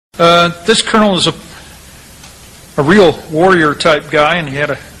This colonel is a real warrior type guy, and he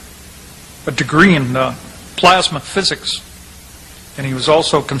had a degree in plasma physics. And he was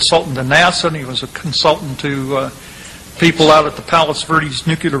also a consultant to NASA, and he was a consultant to people out at the Palos Verdes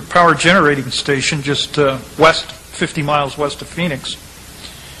nuclear power generating station just 50 miles west of Phoenix.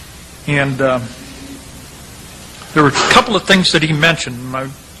 And there were a couple of things that he mentioned.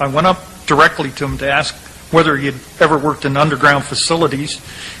 And I went up directly to him to ask whether he had ever worked in underground facilities.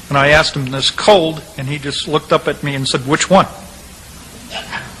 And I asked him this cold, and he just looked up at me and said, "Which one?"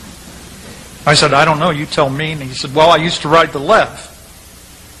 I said, "I don't know, you tell me." And he said, "Well, I used to ride the Lev."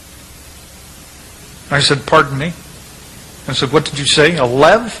 I said, "Pardon me?" I said, "What did you say, a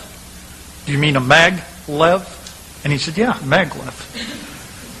Lev? Do you mean a mag Lev?" And he said, "Yeah, mag Lev."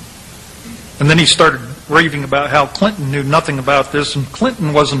 And then he started raving about how Clinton knew nothing about this, and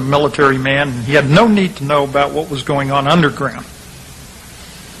Clinton wasn't a military man, and he had no need to know about what was going on underground.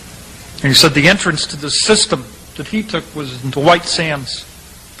 And he said the entrance to the system that he took was into White Sands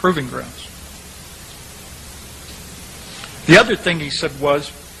Proving Grounds. The other thing he said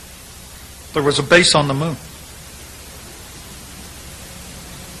was there was a base on the moon.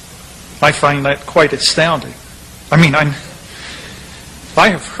 I find that quite astounding. I mean, I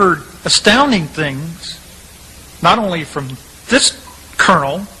have heard astounding things, not only from this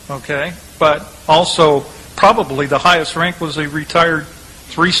colonel, okay, but also probably the highest rank was a retired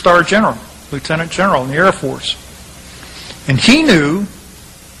 3-star general, lieutenant general in the Air Force. And he knew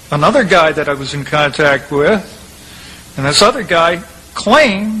another guy that I was in contact with, and this other guy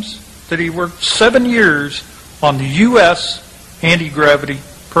claims that he worked 7 years on the U.S. anti-gravity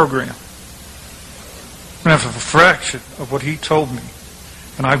program. I have a fraction of what he told me,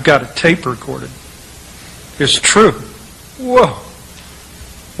 and I've got it tape recorded. It's true. Whoa.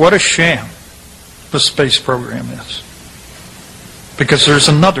 What a sham the space program is. Because there's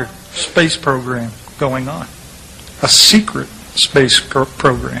another space program going on. A secret space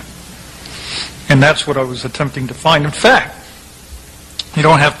program. And that's what I was attempting to find. In fact, you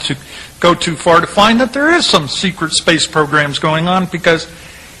don't have to go too far to find that there is some secret space programs going on, because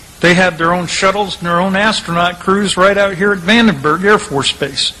they have their own shuttles and their own astronaut crews right out here at Vandenberg Air Force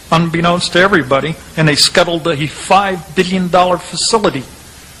Base, unbeknownst to everybody, and they scuttled a $5 billion facility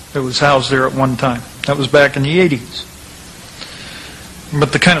that was housed there at one time. That was back in the 80s.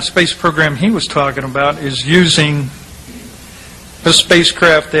 But the kind of space program he was talking about is using a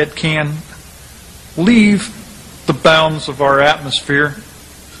spacecraft that can leave the bounds of our atmosphere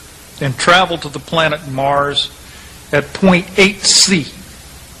and travel to the planet Mars at 0.8 C,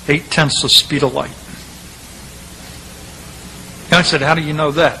 0.8 the speed of light. And I said, "How do you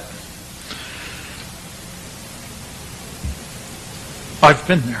know that?" "I've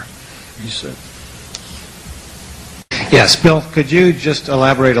been there," he said. Yes, Bill, could you just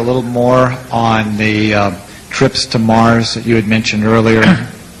elaborate a little more on the trips to Mars that you had mentioned earlier?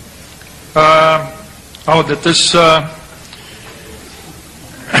 That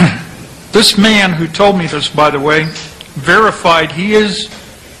this man who told me this, by the way, verified he is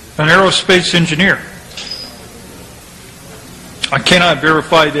an aerospace engineer. I cannot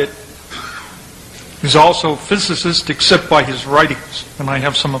verify that he's also a physicist except by his writings, and I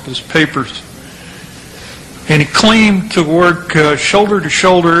have some of his papers. And he claimed to work shoulder to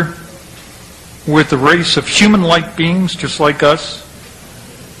shoulder with a race of human-like beings just like us.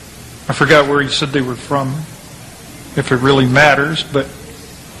 I forgot where he said they were from, if it really matters, but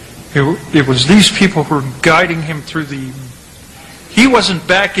it was these people who were guiding him through the... He wasn't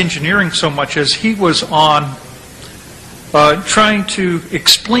back engineering so much as he was on trying to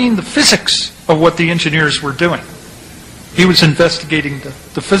explain the physics of what the engineers were doing. He was investigating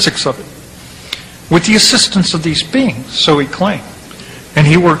the physics of it with the assistance of these beings, so he claimed. And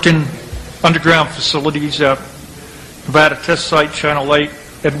he worked in underground facilities at Nevada Test Site, Channel 8,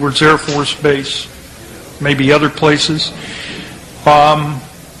 Edwards Air Force Base, maybe other places.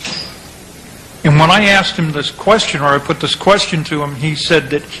 And when I asked him this question, or I put this question to him, he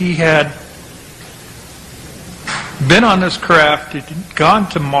said that he had been on this craft, he'd gone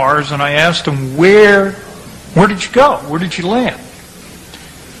to Mars, and I asked him, where did you go? Where did you land?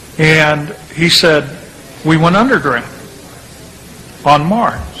 And he said, we went underground on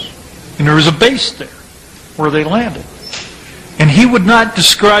Mars. And there was a base there where they landed. And he would not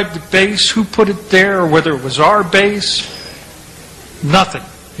describe the base, who put it there, or whether it was our base. Nothing.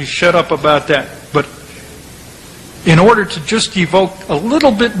 He shut up about that. But in order to just evoke a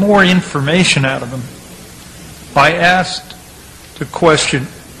little bit more information out of him, I asked the question,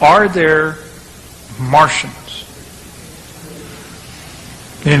 are there Martians?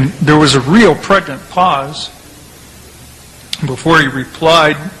 And there was a real pregnant pause before he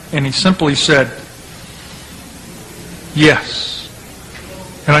replied, And he simply said, yes.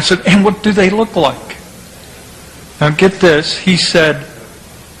 And I said, and what do they look like? Now get this, he said,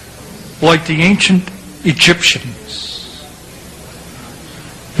 like the ancient Egyptians.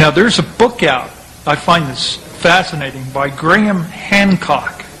 Now there's a book out, I find this fascinating, by Graham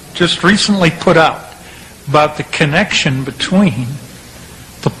Hancock, just recently put out, about the connection between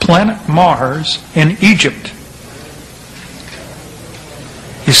the planet Mars and Egypt.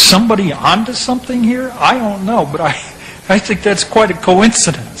 Is somebody onto something here? I don't know, but I think that's quite a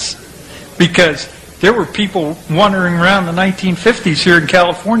coincidence, because there were people wandering around in the 1950s here in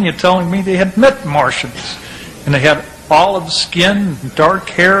California telling me they had met Martians, and they had olive skin, dark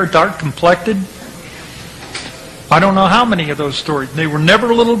hair, dark complected. I don't know how many of those stories. They were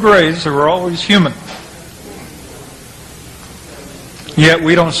never little grays, they were always human. Yet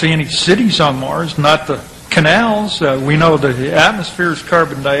we don't see any cities on Mars, not the canals. We know the atmosphere is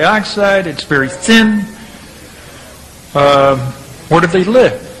carbon dioxide, it's very thin. Where do they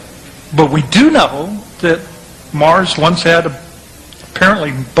live? But we do know that Mars once had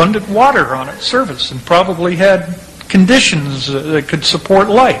apparently abundant water on its surface and probably had conditions that could support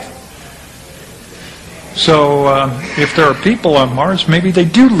life. So if there are people on Mars, maybe they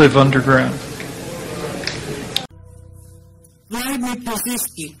do live underground. Vladimir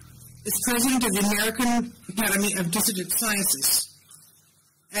Pelzitsky is president of the American Academy of Dissident Sciences,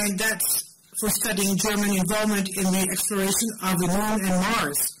 and that's for studying German involvement in the exploration of the Moon and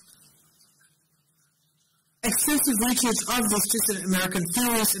Mars. Extensive research of these dissident American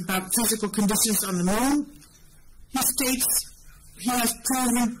theories about physical conditions on the Moon, he states he has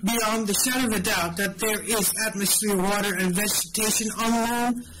proven beyond the shadow of a doubt that there is atmosphere, water, and vegetation on the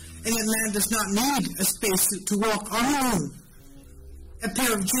Moon, and that man does not need a spacesuit to walk on the Moon. A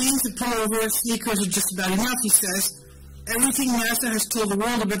pair of jeans, a pullover, and sneakers are just about enough, he says. Everything NASA has told the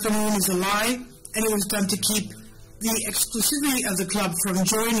world about the Moon is a lie, and it was done to keep the exclusivity of the club from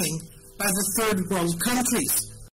joining by the third world countries.